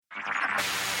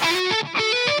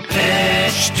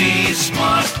HT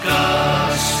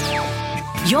Smartcast.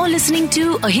 You're listening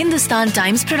to a Hindustan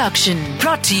Times production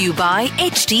brought to you by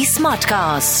HT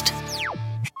Smartcast.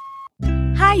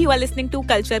 Hi, you are listening to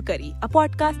Culture Curry, a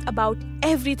podcast about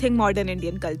everything modern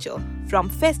Indian culture, from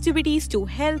festivities to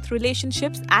health,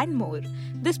 relationships and more.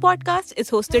 This podcast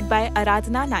is hosted by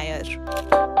Aradhana Nair.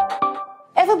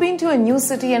 Ever been to a new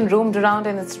city and roamed around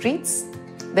in its streets?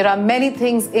 There are many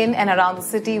things in and around the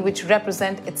city which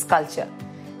represent its culture.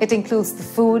 It includes the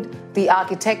food, the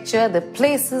architecture, the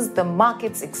places, the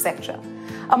markets, etc.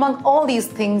 Among all these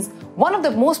things, one of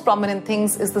the most prominent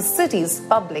things is the city's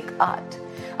public art.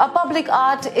 A public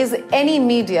art is any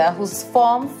media whose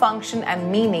form, function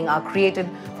and meaning are created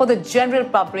for the general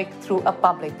public through a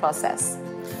public process.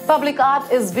 Public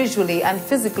art is visually and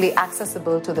physically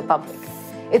accessible to the public.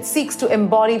 It seeks to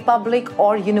embody public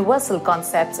or universal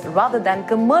concepts rather than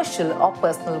commercial or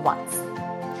personal ones.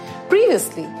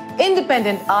 Previously,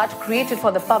 independent art created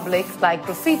for the public like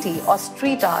graffiti or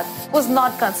street art was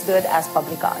not considered as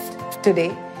public art.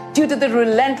 Today, due to the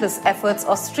relentless efforts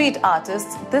of street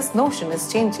artists, this notion is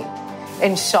changing.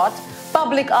 In short,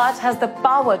 public art has the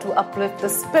power to uplift the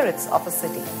spirits of a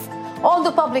city.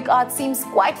 Although public art seems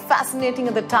quite fascinating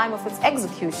at the time of its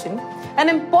execution, an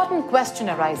important question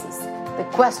arises. The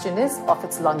question is of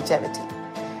its longevity.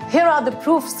 Here are the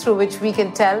proofs through which we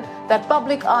can tell that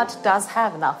public art does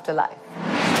have an afterlife.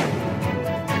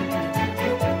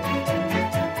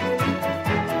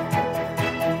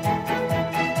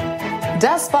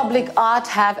 Does public art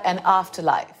have an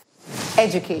afterlife?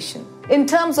 Education. In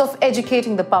terms of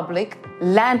educating the public,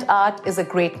 land art is a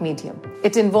great medium.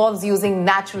 It involves using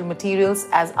natural materials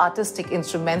as artistic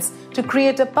instruments to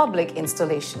create a public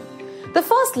installation. The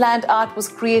first land art was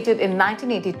created in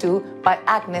 1982 by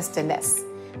Agnes Denes.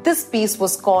 This piece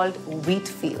was called Wheat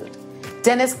Field.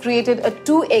 Denes created a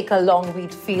 2-acre-long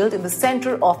wheat field in the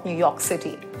center of New York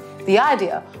City. The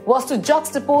idea was to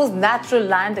juxtapose natural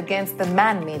land against the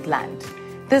man-made land.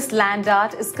 This land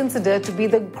art is considered to be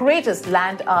the greatest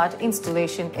land art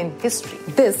installation in history.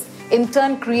 This, in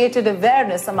turn, created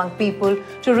awareness among people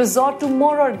to resort to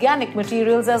more organic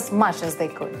materials as much as they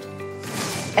could.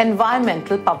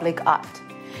 Environmental public art.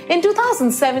 In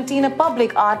 2017, a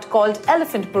public art called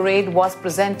Elephant Parade was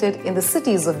presented in the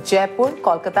cities of Jaipur,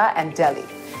 Kolkata and Delhi.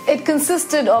 It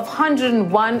consisted of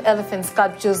 101 elephant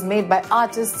sculptures made by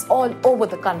artists all over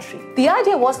the country. The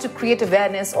idea was to create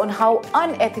awareness on how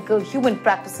unethical human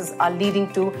practices are leading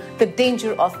to the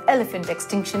danger of elephant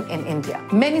extinction in India.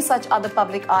 Many such other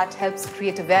public art helps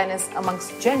create awareness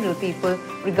amongst general people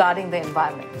regarding the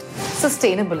environment.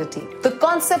 Sustainability. The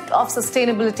concept of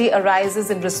sustainability arises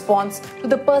in response to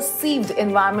the perceived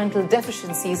environmental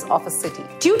deficiencies of a city.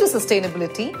 Due to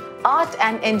sustainability, art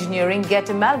and engineering get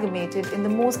amalgamated in the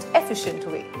most efficient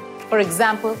way. For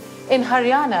example, in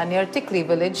Haryana near Tikri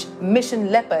village,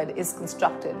 Mission Leopard is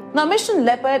constructed. Now, Mission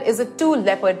Leopard is a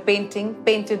 2-leopard painting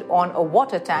painted on a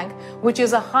water tank which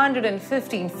is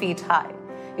 115 feet high.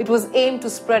 It was aimed to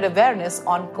spread awareness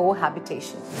on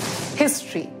cohabitation.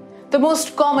 History. The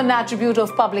most common attribute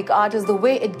of public art is the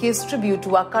way it gives tribute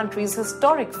to our country's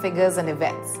historic figures and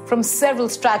events. From several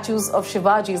statues of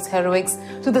Shivaji's heroics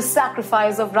to the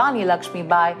sacrifice of Rani Lakshmi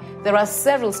Bai, there are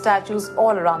several statues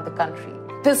all around the country.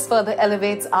 This further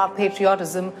elevates our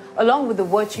patriotism along with the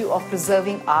virtue of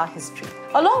preserving our history.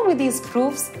 Along with these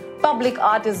proofs, public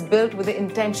art is built with the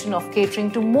intention of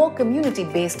catering to more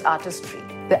community-based artistry.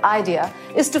 The idea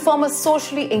is to form a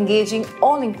socially engaging,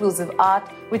 all-inclusive art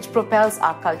which propels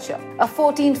our culture. A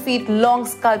 14-feet-long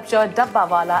sculpture,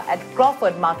 Dabbawala, at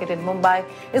Crawford Market in Mumbai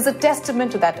is a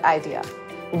testament to that idea.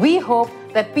 We hope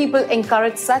that people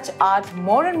encourage such art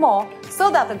more and more so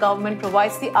that the government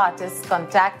provides the artists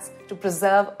contacts to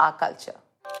preserve our culture.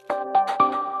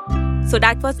 So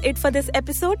that was it for this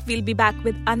episode. We'll be back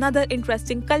with another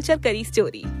interesting Culture Curry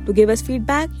story. To give us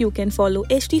feedback, you can follow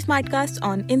HT Smartcast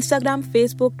on Instagram,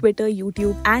 Facebook, Twitter,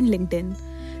 YouTube and LinkedIn.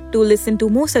 To listen to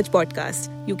more such podcasts,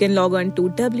 you can log on to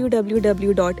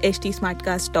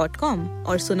www.htsmartcast.com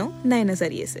or suno naye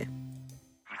nazariye se.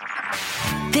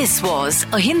 This was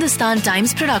a Hindustan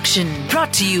Times production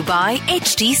brought to you by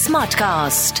HT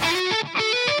Smartcast.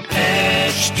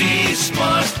 HT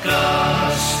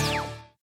Smartcast.